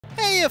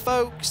Hiya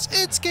folks,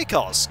 it's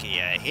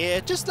Kikoskia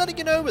here, just letting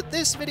you know that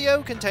this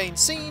video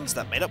contains scenes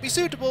that may not be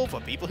suitable for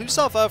people who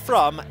suffer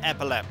from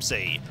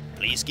epilepsy.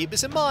 Please keep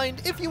this in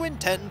mind if you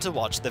intend to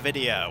watch the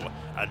video.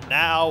 And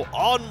now,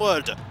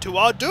 onward to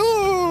our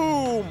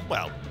doom!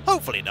 Well,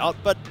 hopefully not,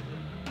 but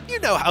you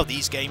know how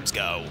these games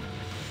go.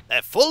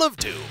 They're full of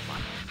doom.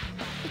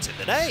 It's in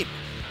the name.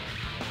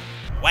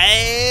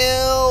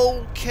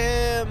 Welcome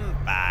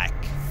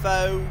back,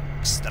 folks.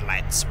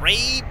 Let's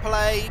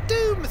replay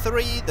Doom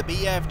 3, the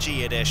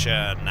BFG edition.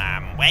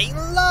 And when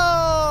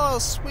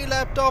last we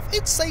left off,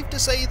 it's safe to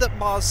say that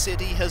Mars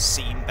City has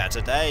seen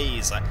better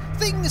days.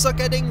 Things are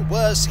getting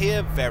worse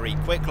here very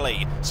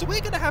quickly, so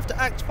we're going to have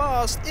to act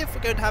fast if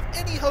we're going to have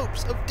any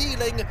hopes of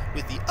dealing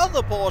with the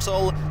other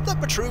portal that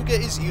Petruga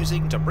is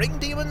using to bring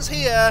demons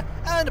here,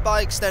 and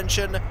by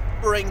extension,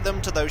 bring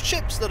them to those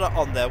ships that are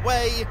on their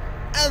way,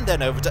 and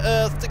then over to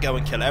Earth to go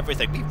and kill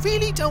everything. We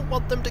really don't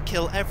want them to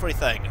kill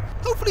everything.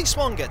 Hopefully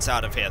Swan gets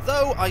out of here,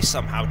 though I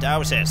somehow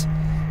doubt it.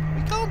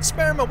 We can't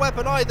spare him a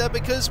weapon either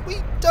because we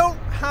don't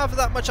have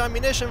that much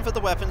ammunition for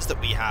the weapons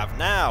that we have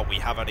now. We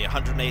have only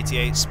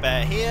 188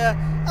 spare here,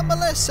 and the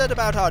less said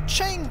about our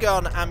chain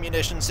gun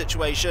ammunition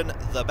situation,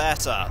 the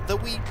better. Though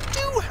we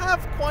do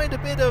have quite a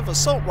bit of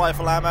assault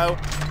rifle ammo,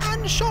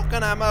 and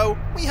shotgun ammo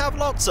we have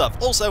lots of.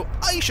 Also,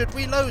 I should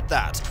reload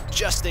that,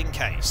 just in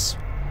case.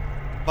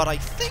 But I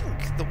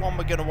think the one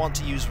we're going to want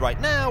to use right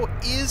now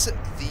is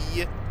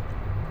the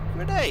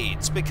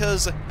grenades,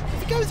 because if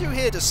we go through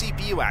here to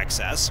CPU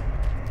access,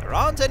 there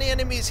aren't any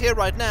enemies here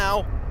right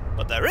now,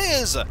 but there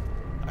is a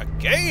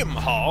game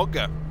hog.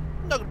 I'm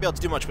not going to be able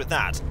to do much with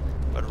that.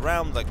 But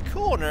around the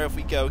corner, if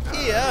we go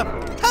here,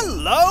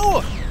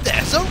 hello!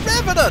 There's a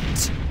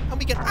revenant! And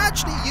we can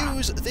actually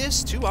use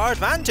this to our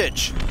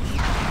advantage.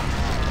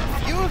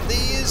 A few of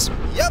these,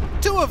 yep,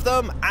 2 of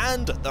them,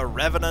 and the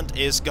revenant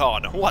is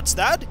gone. What's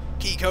that?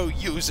 Kiko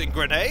using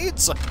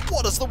grenades?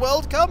 What has the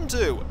world come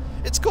to?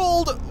 It's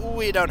called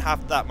we don't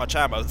have that much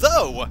ammo,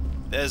 though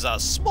there's a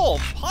small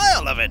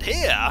pile of it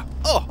here.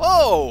 Oh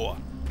ho!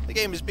 The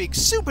game is being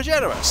super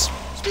generous.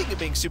 Speaking of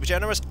being super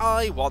generous,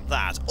 I want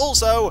that.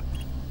 Also,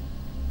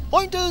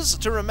 pointers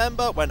to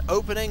remember when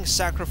opening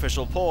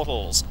sacrificial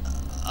portals.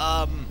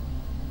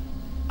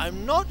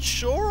 I'm not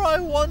sure I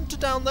want to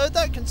download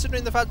that,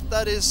 considering the fact that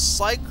that is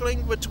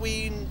cycling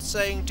between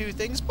saying 2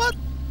 things, but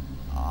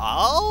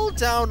I'll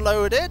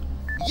download it.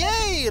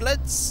 Yay!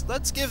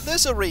 Let's give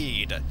this a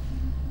read.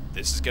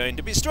 This is going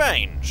to be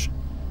strange.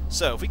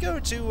 So if we go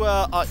to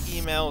our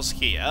emails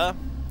here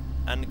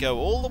and go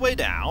all the way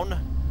down,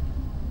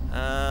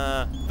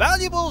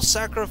 valuable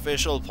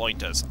sacrificial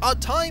pointers. Our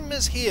time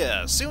is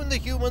here. Soon the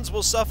humans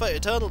will suffer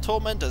eternal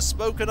torment as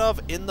spoken of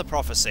in the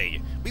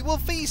prophecy. We will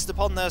feast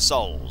upon their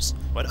souls.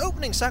 When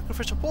opening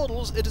sacrificial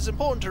portals, it is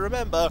important to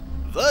remember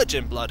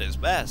virgin blood is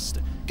best.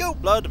 Goat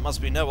blood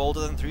must be no older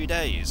than 3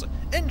 days.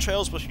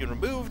 Entrails must be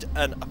removed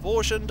and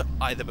apportioned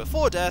either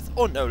before death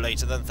or no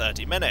later than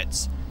 30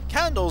 minutes.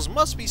 Candles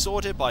must be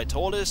sorted by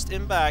tallest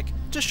in back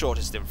to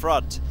shortest in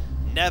front.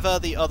 Never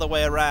the other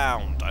way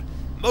around.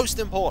 Most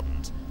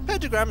important,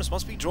 pentagrams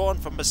must be drawn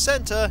from the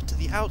center to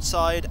the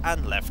outside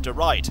and left to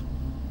right.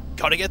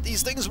 Gotta get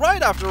these things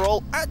right after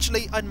all.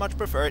 Actually, I'd much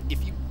prefer it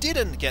if you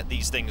didn't get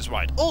these things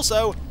right.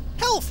 Also,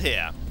 health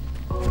here,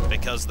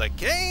 because the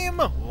game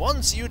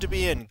wants you to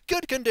be in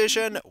good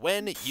condition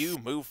when you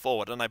move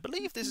forward, and I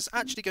believe this is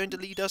actually going to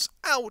lead us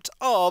out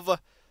of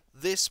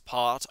this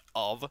part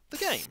of the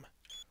game.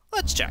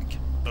 Let's check.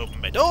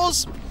 Open my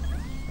doors.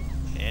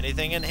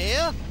 Anything in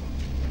here?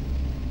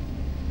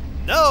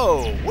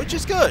 No, which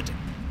is good.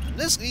 And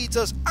this leads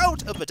us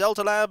out of the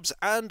Delta Labs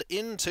and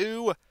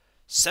into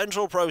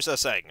central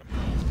processing.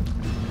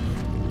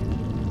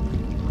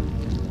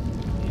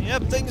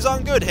 Yep, things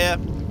aren't good here.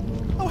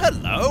 Oh,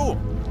 hello.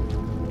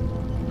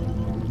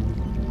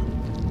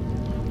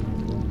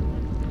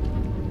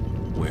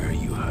 Where are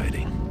you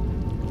hiding?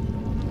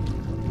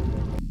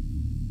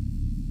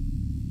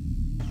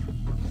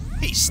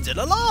 He's still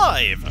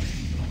alive!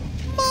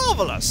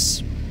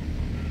 Marvellous!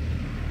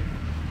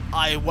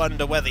 I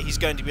wonder whether he's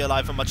going to be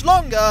alive for much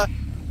longer,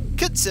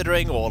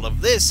 considering all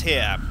of this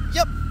here.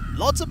 Yep,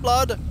 lots of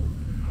blood.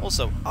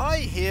 Also, I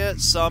hear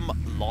some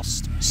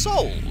lost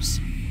souls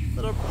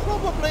that are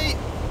probably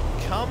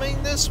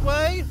coming this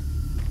way.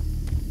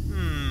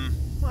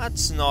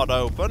 That's not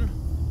open.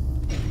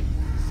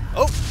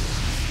 Oh!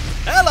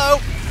 Hello!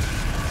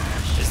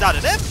 Is that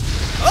an imp?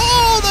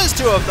 Oh, there's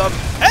 2 of them!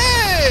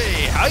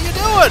 Hey! How you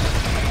doing?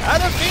 I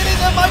had a feeling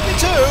there might be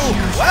 2.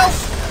 Well,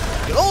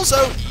 we can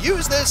also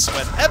use this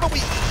whenever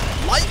we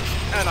like,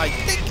 and I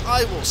think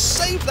I will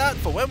save that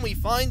for when we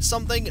find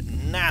something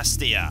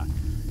nastier.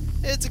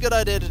 It's a good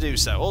idea to do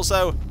so.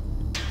 Also,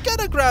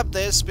 gonna grab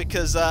this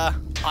because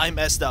I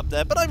messed up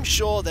there, but I'm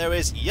sure there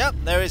is, yep,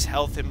 there is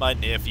health in my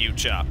near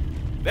future.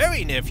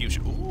 Very near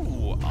future.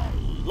 Ooh, a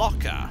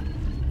locker.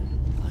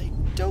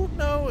 Don't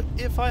know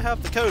if I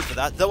have the code for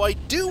that, though I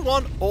do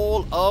want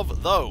all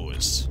of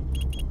those.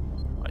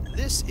 Right,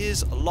 this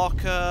is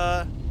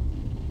locker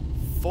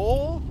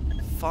 4,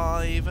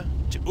 5,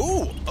 2.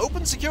 Ooh,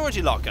 open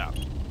security locker.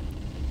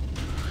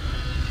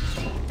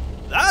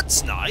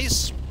 That's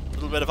nice. A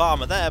little bit of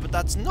armor there, but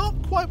that's not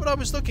quite what I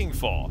was looking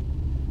for.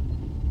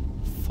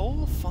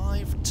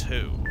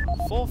 452.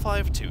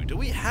 452. Do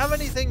we have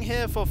anything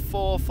here for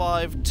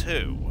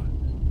 452?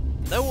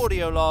 No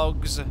audio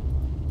logs.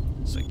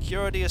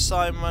 Security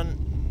assignment.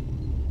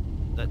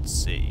 Let's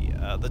see.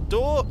 The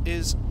door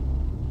is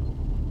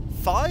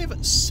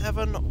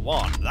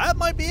 571. That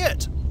might be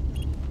it.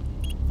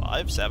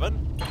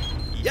 57.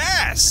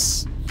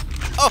 Yes!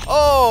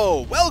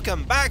 Oh,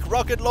 welcome back,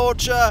 rocket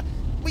launcher.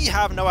 We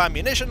have no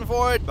ammunition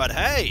for it, but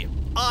hey,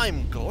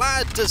 I'm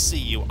glad to see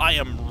you. I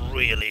am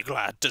really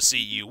glad to see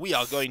you. We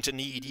are going to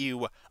need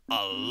you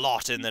a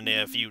lot in the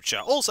near future.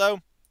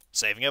 Also,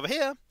 saving over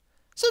here.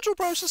 Central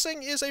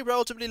processing is a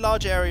relatively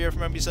large area if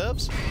memory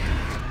serves.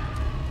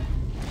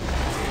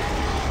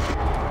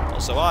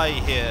 Also, I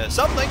hear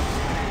something.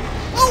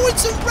 Oh,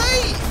 it's a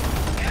wraith!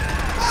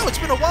 Wow, it's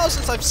been a while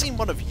since I've seen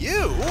one of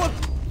you.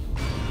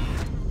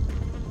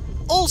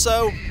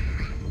 Also,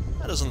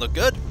 that doesn't look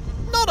good.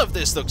 None of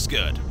this looks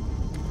good.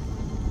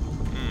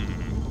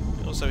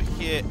 Also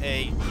hear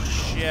a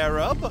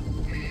cherub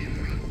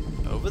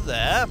over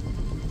there.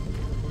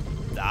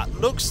 That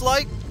looks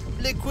like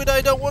liquid I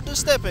don't want to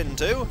step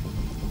into.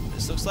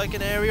 This looks like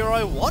an area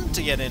I want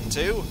to get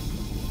into.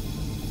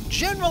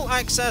 General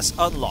access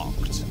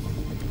unlocked.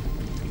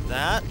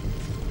 That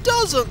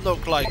doesn't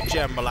look like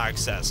general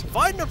access.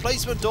 Find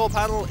replacement door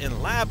panel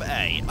in Lab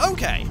A.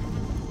 Okay.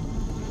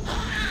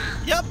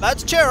 Yep,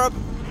 that's cherub.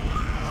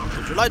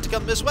 Would you like to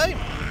come this way?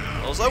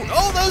 Also,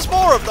 oh, there's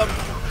more of them.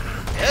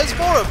 There's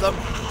more of them.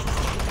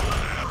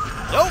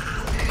 Nope.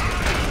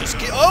 Just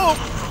get. Oh.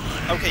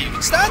 Okay, you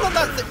can stand on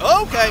that thing.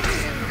 Okay.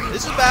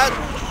 This is bad.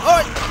 All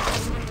right.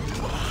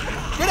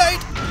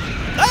 Grenade.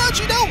 That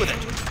actually dealt with it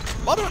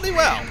moderately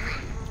well.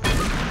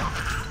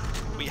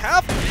 We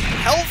have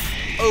health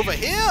over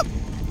here.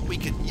 We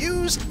can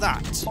use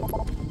that.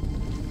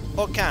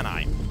 Or can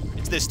I?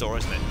 It's this door,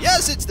 isn't it?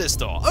 Yes, it's this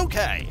door.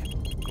 Okay.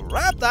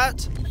 Grab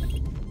that.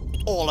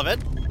 All of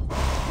it.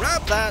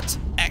 Grab that.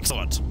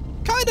 Excellent.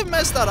 Kind of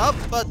messed that up,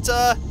 but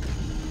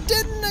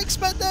didn't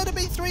expect there to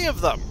be 3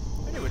 of them.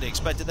 I really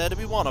expected there to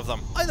be 1 of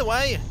them. Either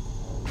way.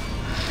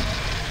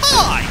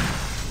 Hi!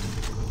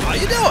 How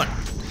you doing?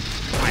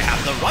 I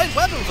have the right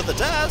weapon for the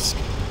task.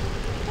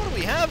 What do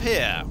we have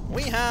here?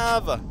 We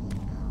have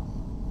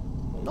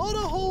not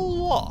a whole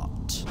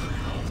lot.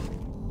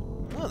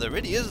 Oh, there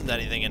really isn't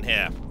anything in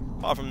here.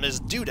 Apart from this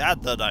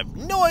doodad that I've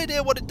no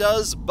idea what it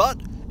does, but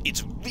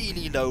it's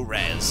really low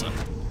res.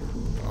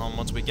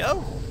 Once we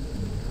go.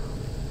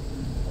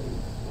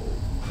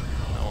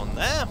 No one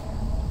there.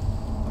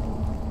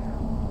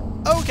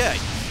 Okay.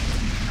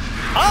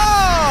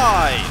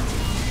 Hi!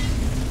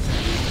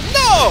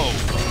 No!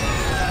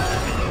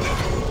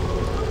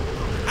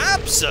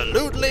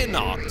 Absolutely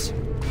not.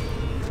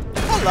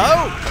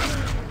 Hello!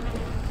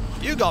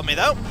 You got me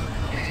though.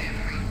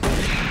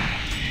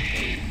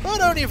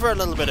 But only for a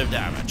little bit of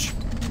damage.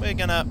 We're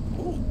gonna...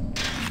 Ooh.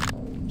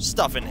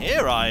 Stuff in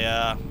here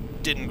I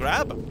didn't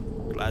grab.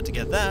 Glad to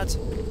get that.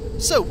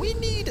 So we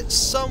need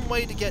some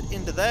way to get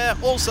into there.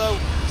 Also,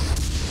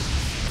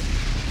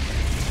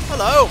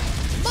 hello.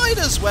 Might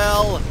as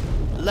well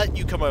let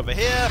you come over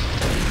here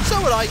so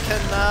that I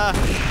can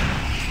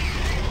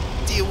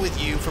deal with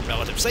you from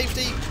relative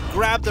safety.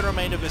 Grab the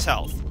remainder of his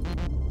health.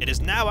 It is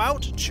now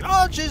out.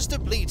 Charge is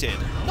depleted.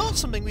 Not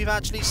something we've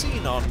actually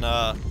seen on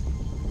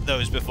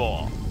those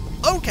before.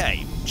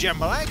 Okay,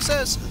 general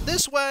access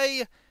this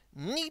way.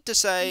 Need to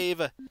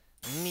save.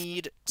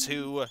 Need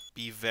to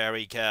be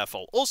very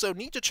careful. Also,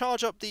 need to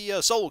charge up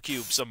the soul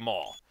cube some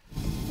more.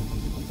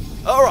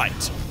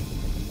 Alright.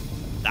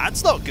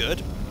 That's not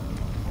good.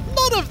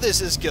 None of this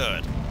is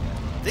good.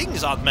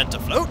 Things aren't meant to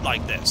float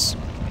like this.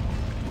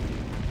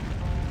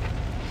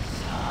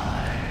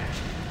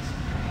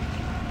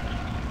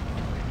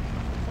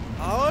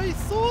 I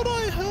thought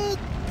I heard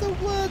the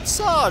word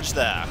Sarge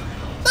there.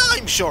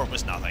 I'm sure it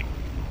was nothing.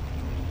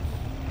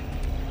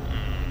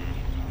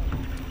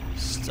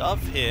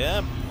 Stuff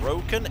here.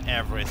 Broken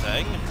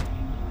everything.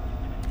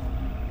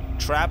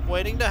 Trap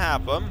waiting to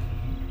happen.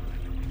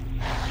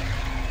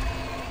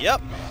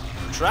 Yep.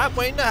 Trap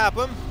waiting to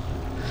happen.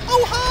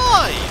 Oh,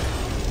 hi!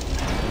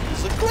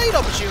 It's a great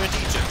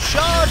opportunity to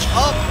charge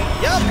up,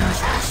 yep,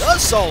 the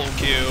soul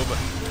cube.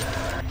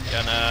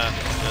 Gonna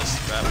just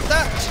grab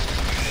that.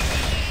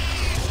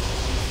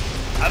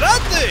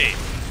 Avanti!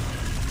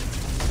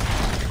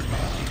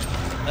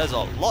 There's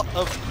a lot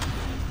of...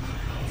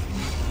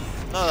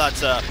 No,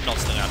 that's not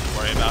something I have to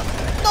worry about.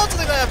 Not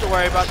something I have to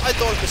worry about. I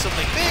thought it was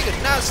something big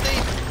and nasty.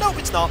 No,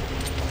 it's not.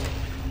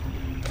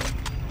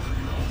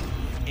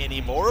 Any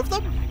more of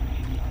them?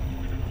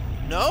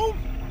 No?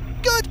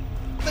 Good.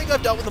 I think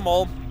I've dealt with them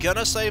all.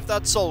 Gonna save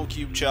that soul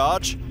cube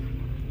charge.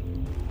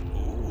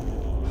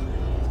 Ooh.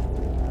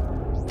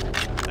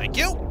 Thank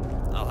you.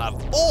 I'll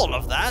have all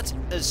of that,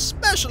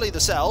 especially the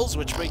cells,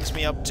 which brings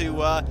me up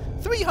to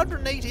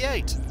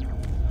 388.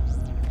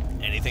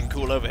 Anything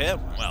cool over here?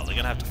 Well, they're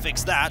gonna have to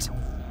fix that.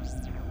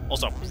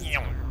 Also,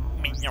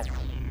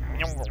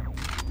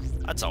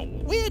 that's a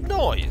weird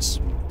noise.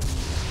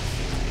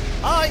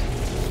 Hi.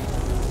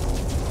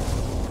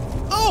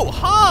 Oh,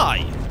 hi!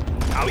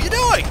 How are you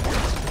doing?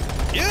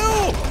 You!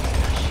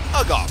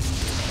 Oh, God.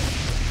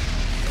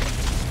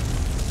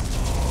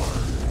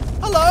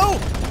 Hello!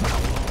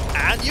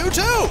 And you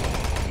too!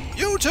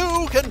 You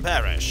too can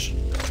perish.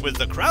 With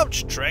the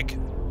crouch trick,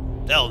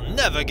 they'll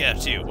never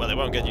get you. Well, they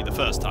won't get you the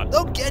first time.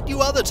 They'll get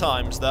you other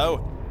times,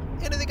 though.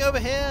 Anything over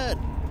here?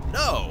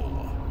 No.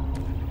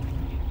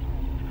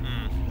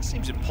 That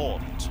seems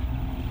important.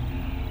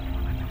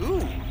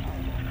 Ooh,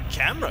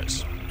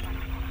 cameras.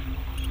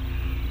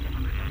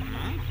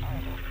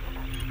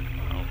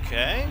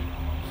 Okay.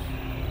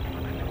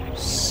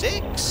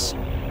 6,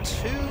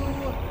 2,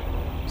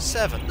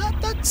 7.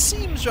 That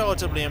seems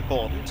relatively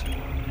important.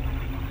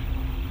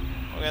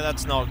 Okay,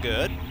 that's not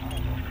good.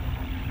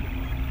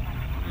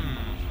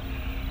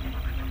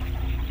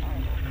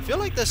 I feel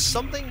like there's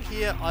something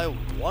here I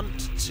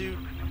want to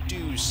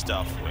do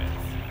stuff with.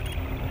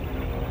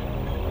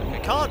 I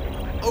can't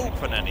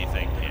open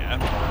anything here.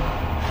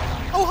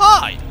 Oh,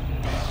 hi!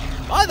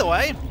 By the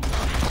way,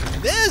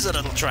 there's a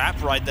little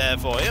trap right there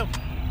for you.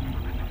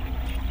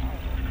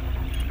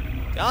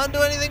 Can't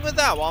do anything with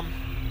that one.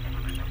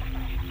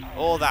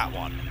 Or that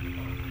one.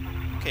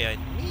 Okay, I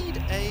need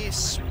a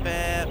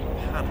spare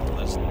panel.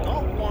 There's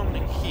not one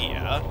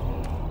here.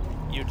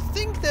 You'd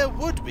think there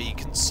would be,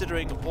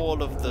 considering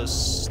all of the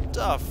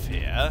stuff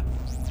here.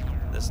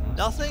 There's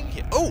nothing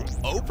here. Oh,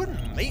 open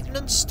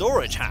maintenance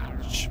storage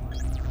hatch.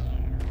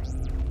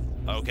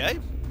 Okay.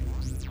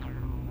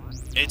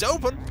 It's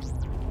open.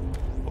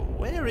 But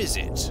where is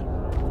it?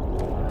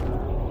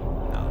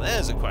 Now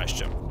there's a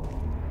question.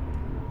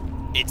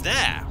 It's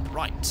there.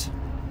 Right.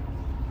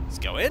 Let's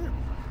go in.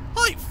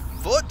 Hi,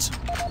 foot.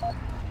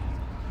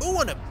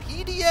 Oh, and a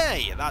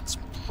PDA. That's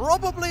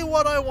probably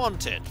what I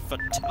wanted for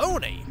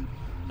Tony.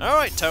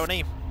 Alright,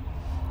 Tony.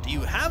 Do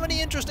you have any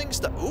interesting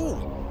stuff?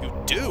 Ooh, you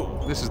do.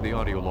 This is the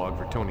audio log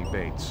for Tony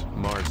Bates,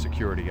 Mars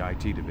Security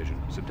IT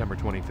Division, September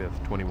 25th,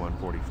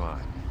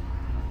 2145.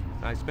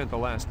 I spent the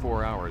last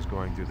 4 hours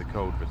going through the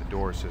code for the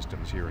door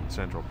systems here in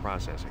central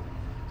processing.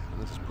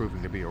 And this is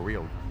proving to be a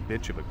real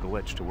bitch of a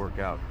glitch to work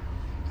out.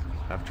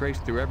 I've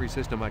traced through every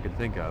system I could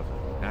think of.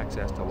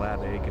 Access to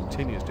Lab A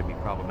continues to be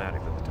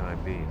problematic for the time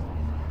being.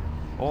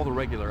 All the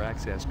regular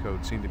access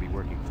codes seem to be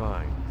working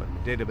fine, but the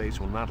database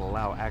will not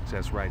allow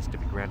access rights to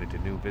be granted to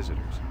new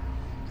visitors.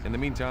 In the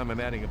meantime, I'm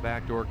adding a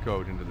backdoor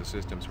code into the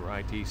systems for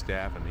IT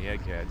staff and the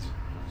eggheads,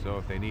 so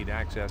if they need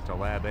access to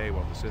Lab A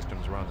while the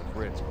systems are on the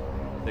fritz,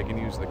 they can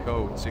use the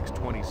code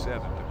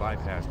 627 to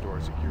bypass door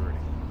security.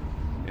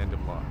 End of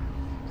log.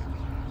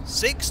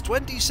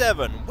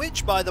 627,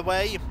 which, by the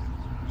way,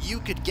 you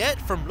could get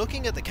from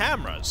looking at the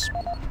cameras.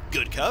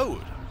 Good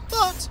code.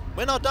 But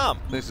we're not done.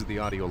 This is the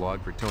audio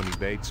log for Tony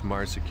Bates,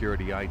 Mars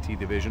Security IT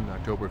Division,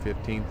 October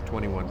 15th,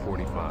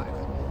 2145.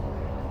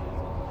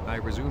 I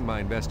resumed my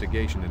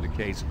investigation into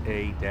case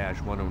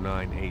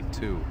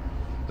A-10982,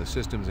 the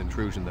systems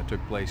intrusion that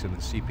took place in the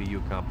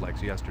CPU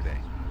complex yesterday.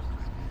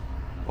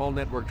 All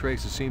network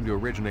traces seem to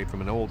originate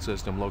from an old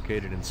system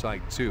located in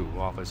Site 2,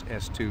 Office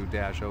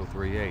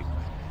S2-038.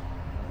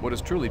 What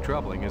is truly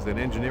troubling is that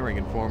engineering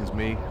informs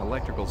me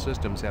electrical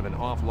systems have been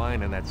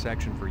offline in that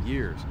section for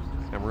years,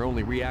 and were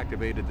only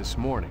reactivated this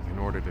morning in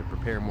order to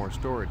prepare more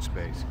storage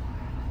space.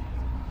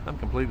 I'm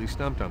completely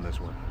stumped on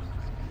this one.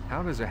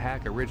 How does a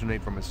hack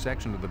originate from a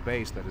section of the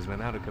base that has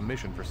been out of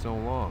commission for so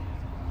long?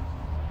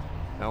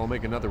 I will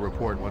make another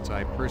report once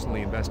I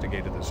personally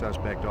investigated the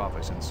suspect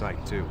office in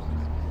Site 2.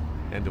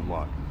 End of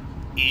log.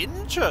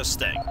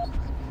 Interesting.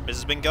 This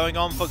has been going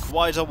on for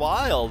quite a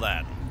while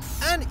then.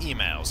 And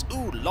emails.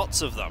 Ooh,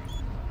 lots of them.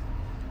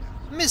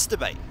 Mr.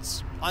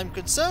 Bates, I'm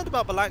concerned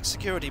about the lax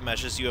security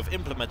measures you have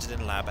implemented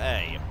in Lab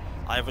A.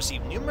 I have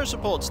received numerous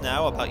reports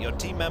now about your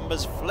team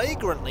members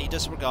flagrantly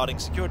disregarding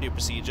security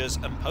procedures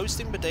and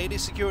posting the daily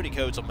security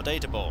codes on the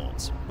data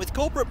boards. With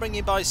corporate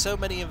bringing by so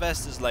many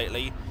investors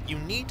lately, you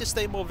need to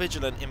stay more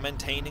vigilant in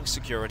maintaining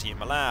security in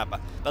the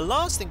lab. The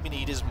last thing we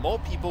need is more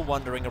people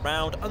wandering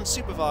around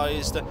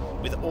unsupervised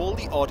with all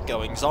the odd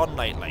goings on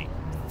lately.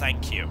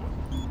 Thank you.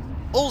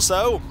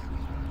 Also,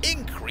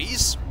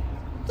 increase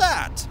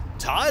that.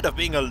 Tired of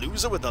being a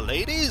loser with the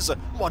ladies?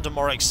 Want a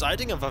more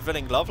exciting and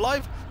fulfilling love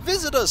life?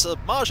 Visit us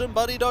at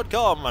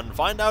MartianBuddy.com and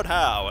find out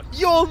how.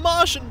 You're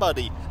Martian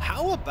Buddy!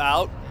 How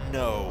about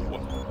no?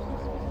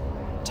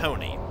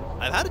 Tony,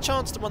 I've had a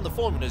chance to run the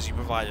formulas you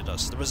provided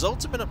us. The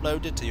results have been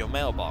uploaded to your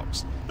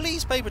mailbox.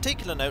 Please pay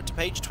particular note to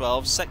page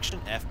 12, section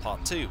F,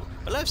 part 2.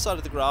 The left side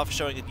of the graph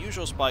showing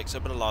unusual spikes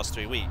over the last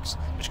 3 weeks,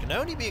 which can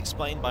only be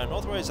explained by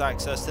unauthorized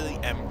access to the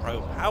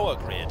M-Pro power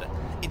grid.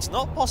 It's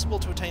not possible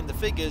to attain the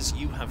figures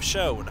you have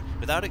shown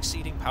without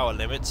exceeding power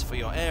limits for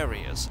your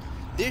areas.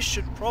 This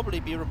should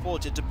probably be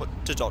reported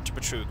to Dr.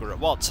 Petruger at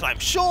once, and I'm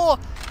sure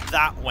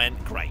that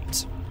went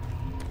great.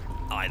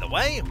 Either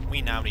way,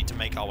 we now need to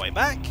make our way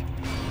back.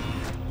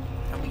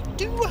 And we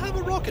do have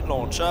a rocket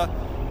launcher,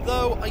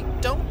 though I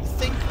don't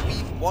think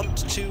we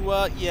want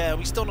to, yeah,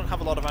 we still don't have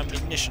a lot of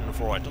ammunition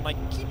for it, and I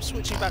keep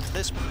switching back to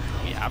this one.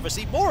 We have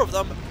received more of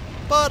them,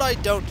 but I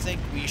don't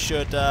think we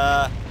should,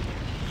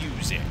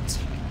 use it.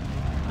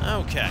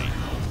 Okay.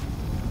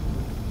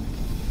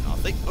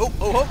 nothing. Oh,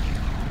 oh, oh.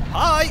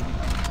 Hi!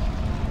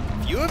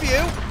 Few of you.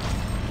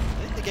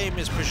 I think the game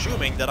is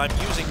presuming that I'm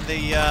using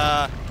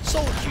the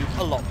soul cube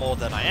a lot more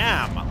than I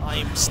am.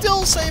 I'm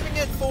still saving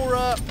it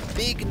for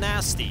big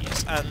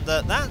nasties, and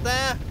that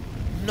there,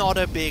 not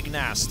a big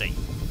nasty.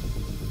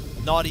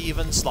 Not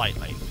even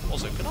slightly.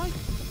 Also, can I?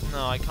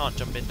 No, I can't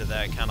jump into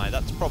there, can I?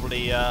 That's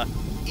probably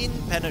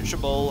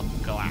impenetrable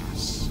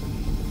glass.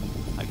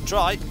 I can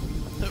try.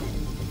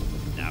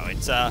 No,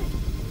 it's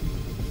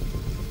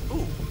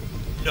Ooh.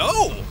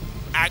 No!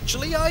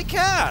 Actually, I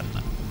can!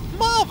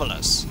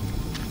 Marvellous!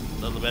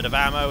 A little bit of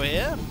ammo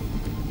here.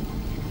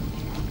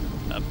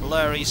 A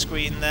blurry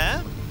screen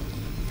there.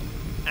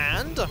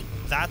 And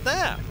that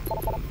there.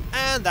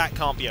 And that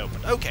can't be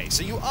opened. Okay,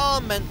 so you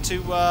are meant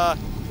to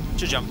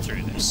jump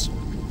through this.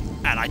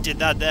 And I did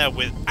that there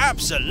with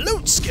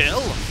absolute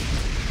skill.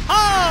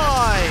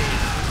 Hi!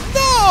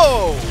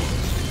 No!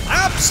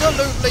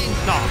 Absolutely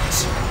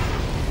not.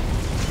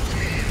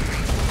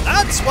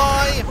 That's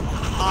why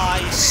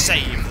I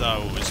save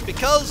those,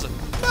 because,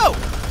 no!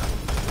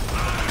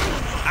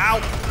 Ow!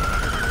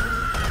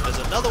 There's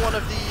another one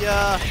of the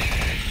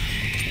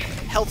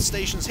health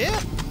stations here.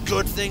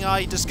 Good thing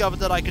I discovered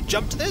that I could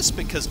jump to this,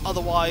 because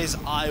otherwise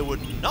I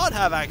would not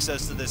have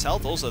access to this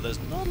health. Also, there's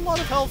not a lot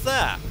of health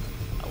there.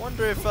 I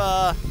wonder if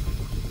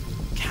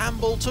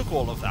Campbell took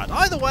all of that.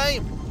 Either way,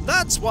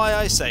 that's why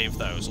I saved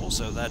those.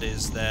 Also, that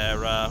is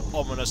their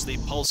ominously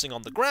pulsing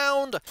on the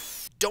ground.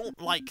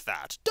 Don't like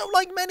that. Don't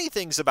like many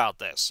things about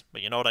this.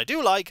 But you know what I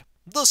do like?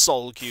 The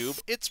Soul Cube.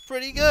 It's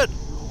pretty good.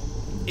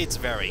 It's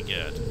very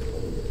good.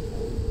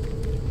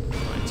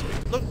 Right, so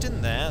we've looked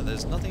in there.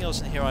 There's nothing else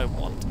in here I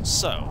want.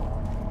 So,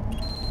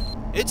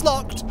 it's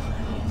locked.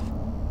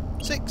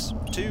 6,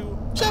 2,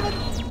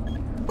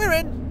 7. We're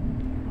in.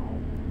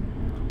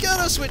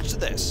 Gonna switch to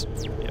this.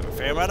 We have a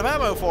fair amount of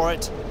ammo for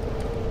it.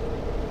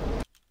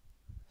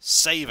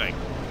 Saving.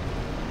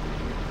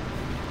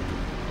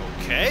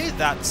 Okay,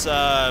 that's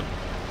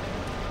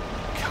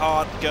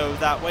can't go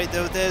that way,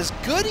 though there's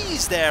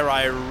goodies there.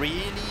 I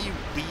really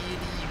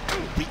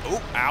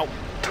oh, ow.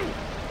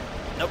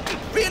 Nope,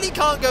 really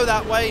can't go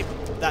that way.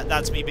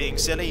 That's me being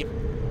silly.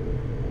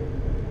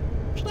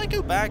 Should I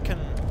go back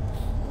and...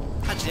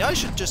 Actually, I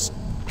should just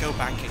go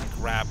back and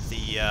grab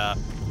the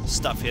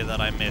stuff here that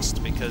I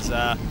missed, because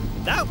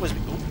that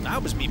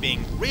was me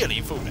being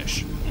really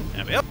foolish.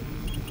 There we go.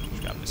 Let's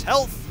grab this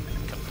health.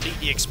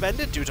 Completely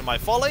expended due to my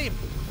folly.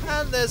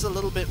 And there's a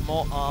little bit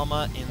more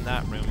armor in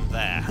that room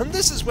there. And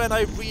this is when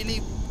I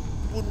really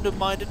wouldn't have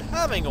minded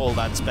having all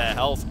that spare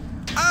health.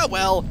 Ah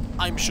well,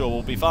 I'm sure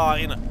we'll be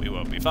fine. We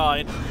won't be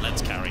fine.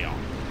 Let's carry on.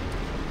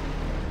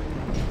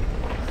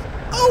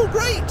 Oh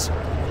great!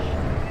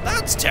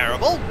 That's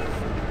terrible.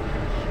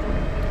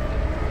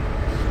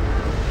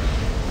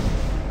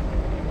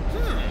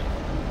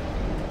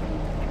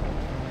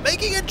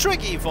 Making it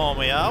tricky for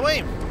me, are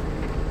we?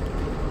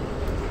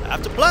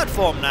 Have to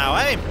platform now,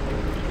 eh?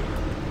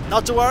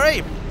 Not to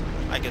worry,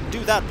 I can do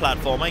that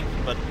platforming,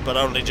 but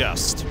only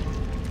just.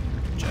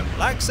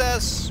 General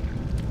access.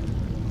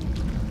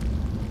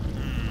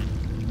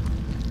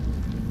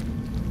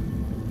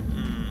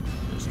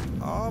 There's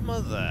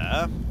armor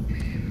there.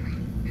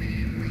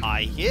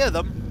 I hear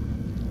them.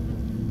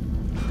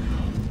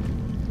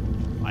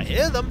 I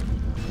hear them.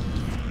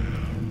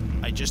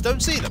 I just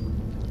don't see them.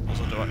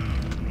 Also, do I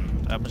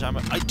have much ammo?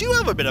 I do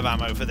have a bit of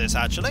ammo for this,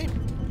 actually.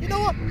 You know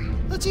what?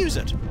 Let's use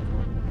it.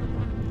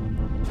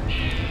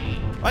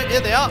 Right,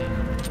 here they are.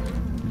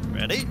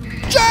 Ready?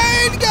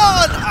 Chain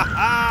gun!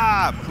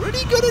 Aha!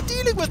 Pretty good at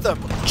dealing with them.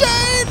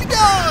 Chain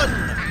gun!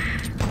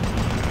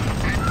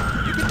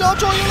 You can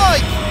dodge all you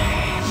like.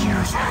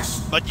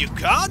 But you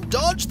can't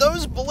dodge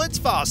those bullets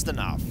fast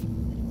enough.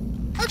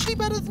 Actually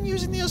better than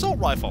using the assault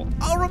rifle.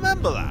 I'll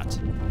remember that.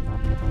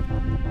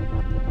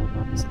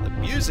 So the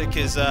music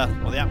is,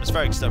 well, the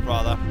atmospheric stuff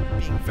rather,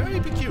 being very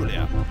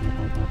peculiar.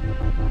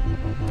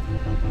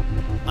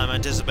 I'm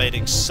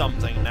anticipating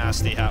something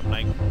nasty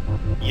happening.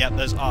 Yep,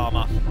 there's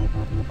armor.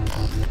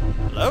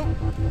 Hello?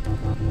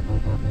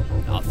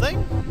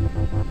 Nothing?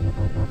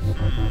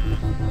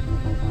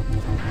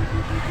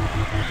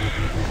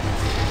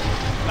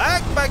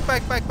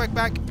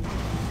 Back.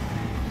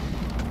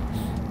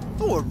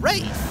 Oh, a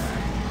wraith.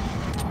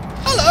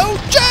 Hello,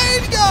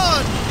 chain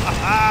gun!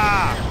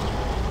 Aha!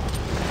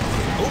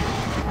 Oh,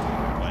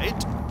 wait.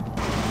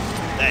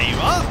 There you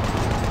are.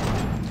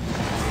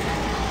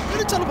 I'm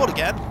gonna teleport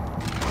again.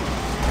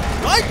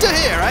 Right to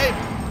here, eh?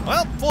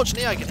 Well,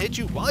 fortunately I can hit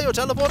you while you're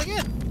teleporting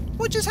in,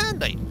 which is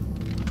handy.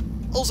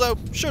 Also,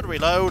 should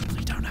reload.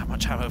 I don't have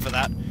much ammo for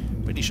that.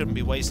 Really shouldn't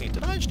be wasting it.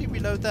 Did I actually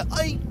reload that?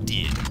 I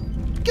did.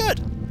 Good.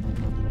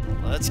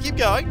 Let's keep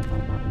going.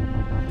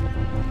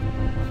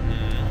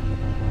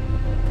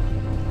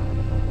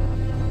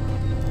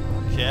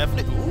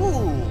 Carefully.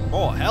 Ooh,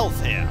 more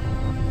health here.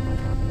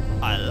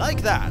 I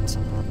like that.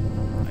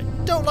 I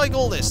don't like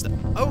all this.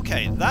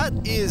 Okay, that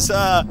is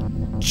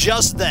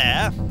just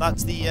there.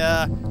 That's the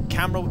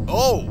camera.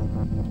 Oh,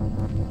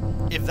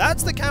 if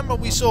that's the camera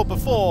we saw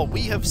before,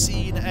 we have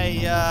seen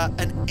a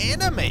an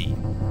enemy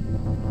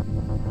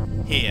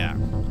here.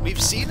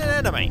 We've seen an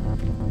enemy.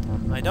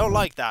 I don't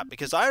like that,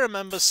 because I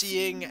remember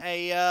seeing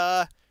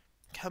a,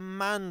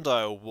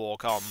 commando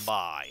walk on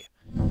by.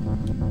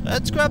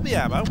 Let's grab the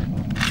ammo.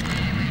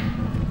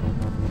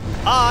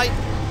 Hi!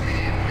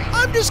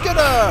 I'm just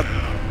gonna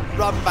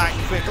run back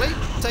quickly,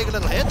 take a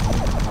little hit,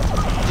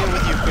 deal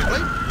with you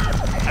quickly.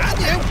 And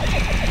you!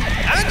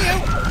 And you!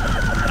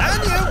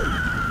 And you!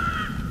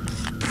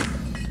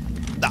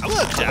 That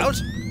worked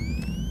out!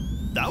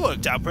 That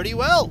worked out pretty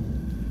well.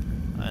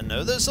 I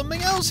know there's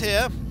something else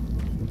here,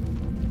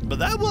 but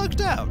that worked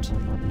out.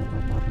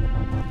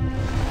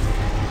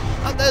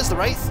 And there's the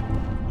Wraith.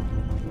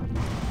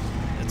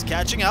 It's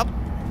catching up.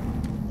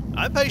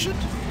 I'm patient.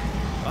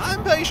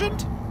 I'm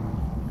patient.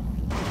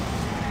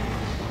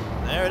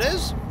 There it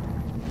is.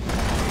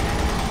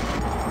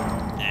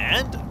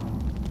 And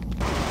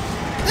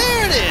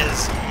there it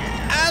is.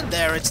 And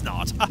there it's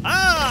not.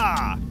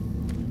 Ha-ha!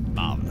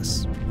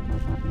 Marvelous.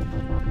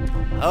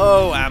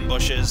 Oh,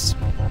 ambushes.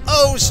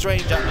 Oh,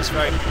 strange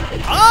atmosphere.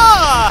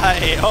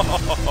 Hi! Oh,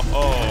 ho, ho,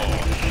 ho.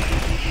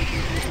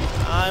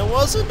 I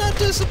wasn't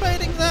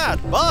anticipating that,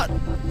 but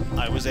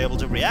I was able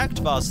to react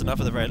fast enough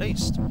at the very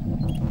least.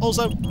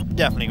 Also,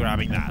 definitely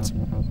grabbing that.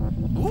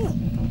 Ooh.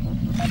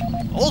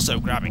 Also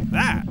grabbing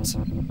that.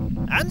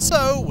 And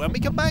so, when we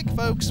come back,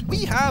 folks,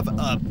 we have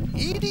a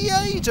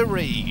PDA to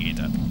read.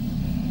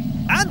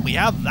 And we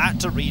have that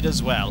to read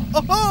as well.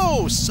 Oh,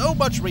 ho! So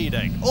much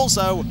reading.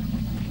 Also,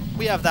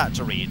 we have that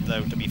to read,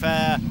 though, to be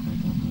fair,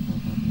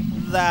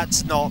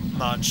 that's not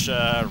much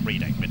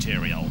reading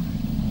material.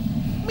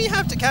 We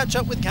have to catch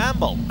up with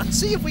Campbell and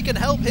see if we can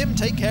help him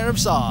take care of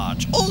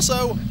Sarge.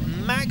 Also,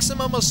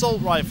 maximum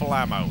assault rifle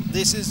ammo.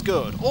 This is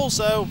good.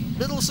 Also,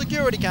 little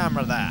security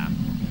camera there.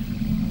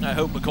 I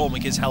hope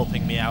McCormick is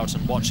helping me out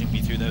and watching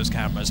me through those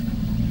cameras.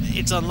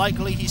 It's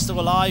unlikely he's still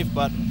alive,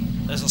 but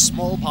there's a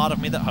small part of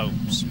me that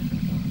hopes.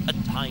 A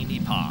tiny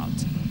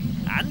part.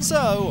 And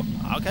so,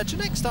 I'll catch you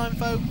next time,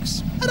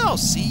 folks, and I'll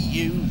see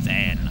you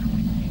then.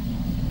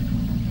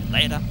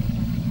 Later.